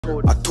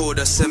I told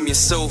her send me a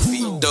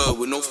selfie, duh,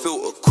 with no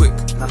filter, quick.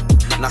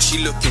 Now she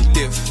looking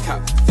diff,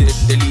 catfish,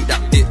 delete that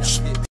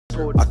bitch.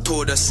 I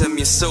told her send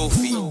me a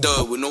selfie,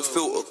 duh, with no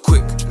filter,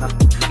 quick.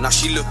 Now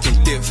she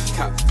looking diff,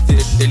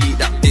 catfish, delete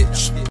that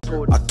bitch.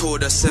 I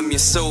told her send me a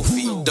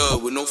selfie, duh,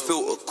 with no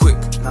filter, quick.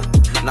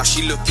 Now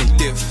she looking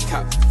diff,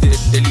 catfish,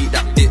 delete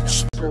that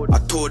bitch. I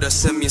told her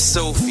send me a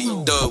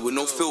selfie, duh, with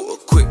no filter,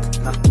 quick.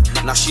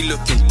 Now she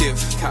looking diff,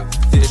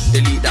 catfish,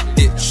 delete that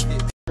bitch.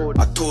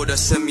 I told her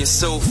send me a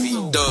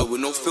selfie, duh,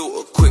 with no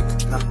filter, quick.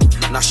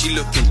 Now she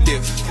looking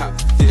diff,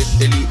 catfish,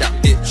 delete that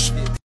bitch.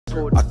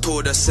 I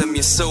told her send me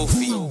a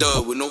selfie,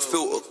 duh, with no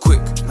filter,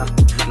 quick.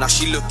 Now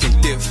she looking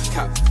diff,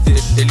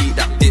 catfish, delete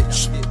that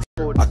bitch.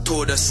 I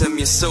told her send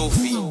me a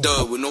selfie,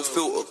 duh, with no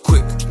filter,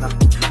 quick.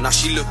 Now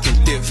she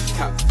looking diff,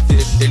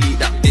 catfish, delete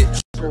that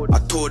bitch. I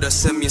told her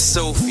send me a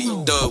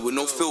selfie, duh, with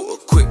no filter,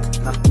 quick.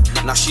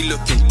 Now she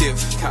looking diff,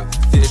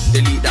 catfish,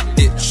 delete that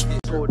bitch.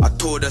 I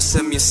told her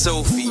send me a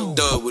selfie,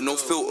 duh, with no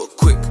filter,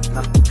 quick.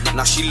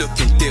 Now she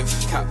looking diff,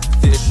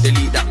 catfish,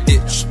 delete that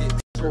bitch.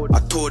 I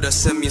told her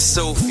send me a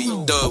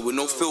selfie, duh, with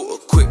no filter,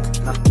 quick.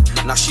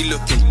 Now she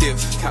looking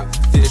diff,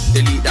 catfish,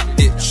 delete that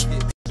bitch.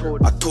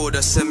 I told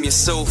her send me a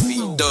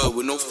selfie, duh,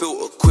 with no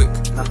filter, quick.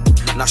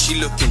 Now she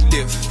looking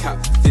diff,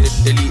 catfish,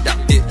 delete that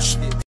bitch.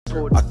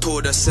 I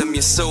told her send me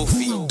a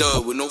selfie,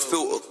 duh, with no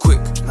filter, quick.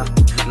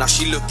 Now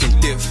she looking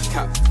diff,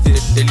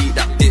 catfish, delete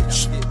that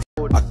bitch.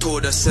 I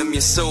told her send me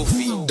a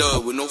selfie, duh,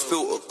 with no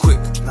filter, quick.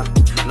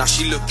 Now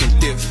she looking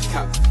diff,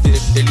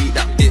 catfish, delete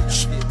that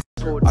bitch.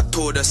 I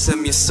told her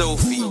send me a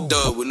selfie,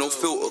 duh, with no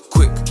filter,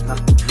 quick.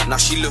 Now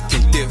she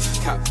looking diff,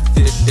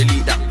 catfish,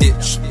 delete that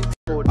bitch.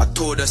 I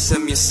told her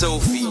send me a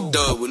selfie,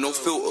 duh, with no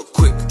filter,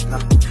 quick.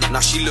 Now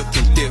she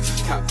looking diff,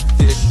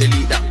 catfish,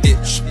 delete that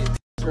bitch.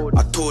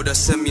 I told her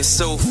send me a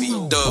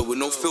selfie, duh, with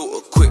no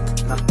filter, quick.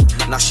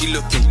 Now she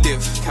looking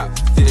diff,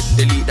 catfish,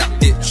 delete that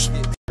bitch.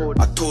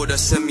 I told her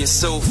send me a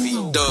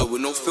selfie, duh,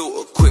 with no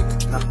filter, quick.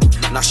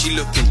 Now she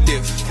looking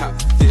diff,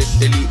 catfish,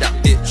 delete that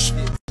bitch.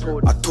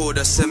 I told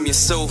her send me a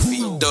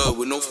selfie, duh,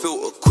 with no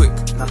filter, quick.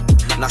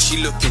 Now she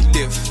looking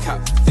diff,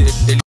 catfish,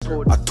 delete.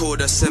 I told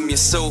her send me a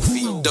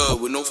selfie, duh,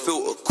 with no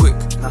filter, quick.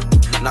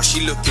 Now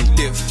she looking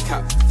diff,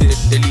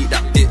 catfish, delete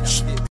that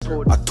bitch.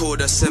 I told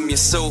her send me a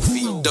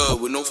selfie, duh,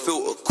 with no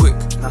filter, quick.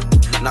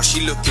 Now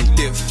she looking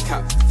diff,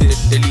 catfish,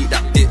 delete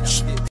that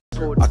bitch.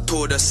 I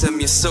told her send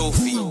me a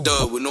selfie,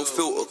 duh, with no filter,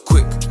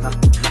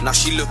 quick.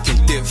 Now she looking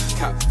diff,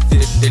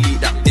 catfish, delete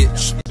that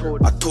bitch.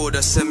 I told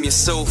her send me a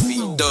selfie,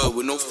 duh,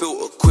 with no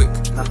filter,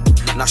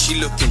 quick. Now she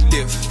looking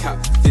diff, catfish,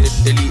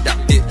 delete that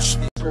bitch.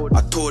 I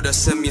told her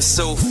send me a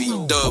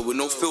selfie, duh, with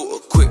no filter,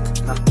 quick.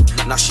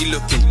 Now she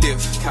looking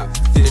diff,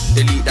 catfish,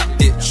 delete that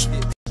bitch.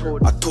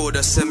 I told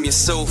her send me a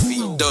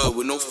selfie, duh,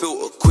 with no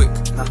filter, quick.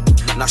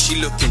 Now she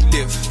looking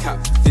diff,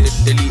 catfish,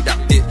 delete that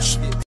bitch.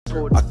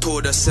 I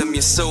told her send me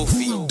a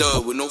selfie,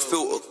 duh, with no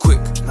filter, quick.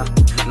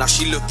 Now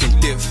she looking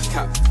diff,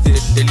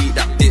 catfish, delete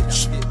that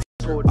bitch.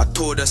 I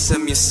told her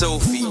send me a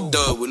selfie,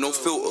 duh, with no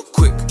filter,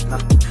 quick.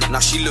 Now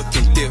she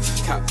looking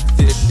diff,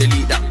 catfish,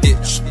 delete that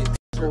bitch.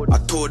 I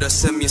told her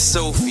send me a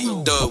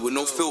selfie, duh, with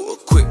no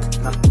filter, quick.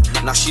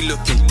 Now she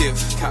looking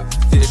diff,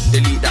 catfish,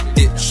 delete that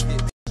bitch.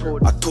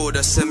 I told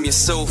her send me a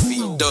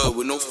selfie, duh,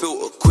 with no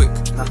filter, quick.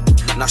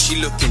 Now she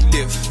looking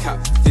diff,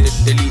 catfish,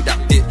 delete that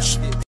bitch.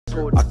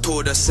 I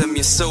told her send me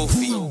a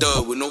selfie,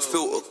 duh, with no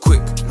filter,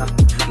 quick.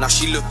 Now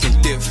she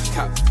looking diff,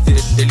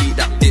 catfish, delete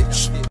that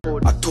bitch.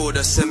 I told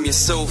her send me a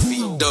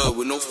selfie, duh,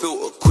 with no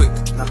filter, quick.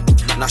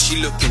 Now she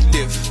looking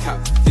diff,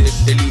 catfish,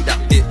 delete that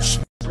bitch.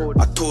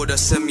 I told her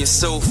send me a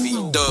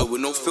selfie, duh,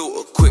 with no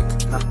filter, quick.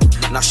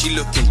 Now she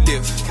looking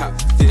diff,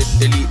 catfish,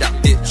 delete that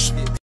bitch.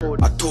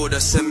 I told her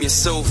send me a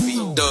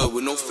selfie, duh,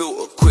 with no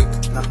filter, quick.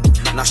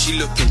 Now she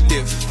looking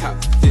diff,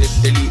 catfish,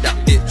 delete that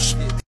bitch.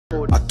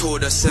 I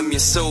told her send me a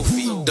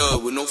selfie, duh,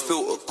 with no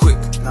filter, quick.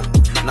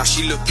 Now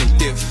she looking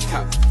diff,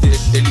 catfish,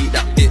 delete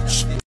that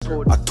bitch.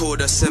 I told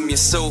her send me a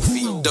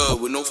selfie, duh,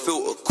 with no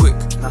filter, quick.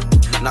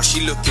 Now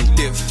she looking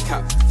diff,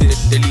 catfish,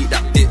 delete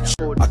that bitch.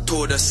 I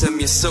told her send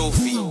me a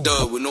selfie,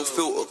 duh, with no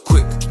filter,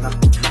 quick.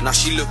 Now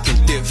she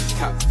looking diff,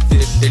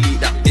 catfish, delete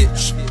that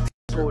bitch.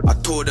 I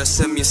told her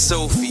send me a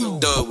selfie,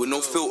 duh, with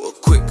no filter,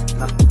 quick.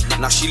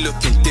 Now she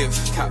looking diff,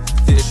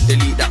 catfish,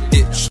 delete that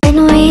bitch.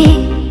 When we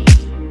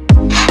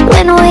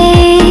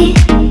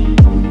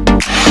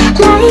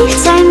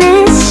lifetime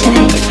is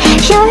short,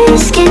 your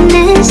skin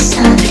is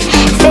soft.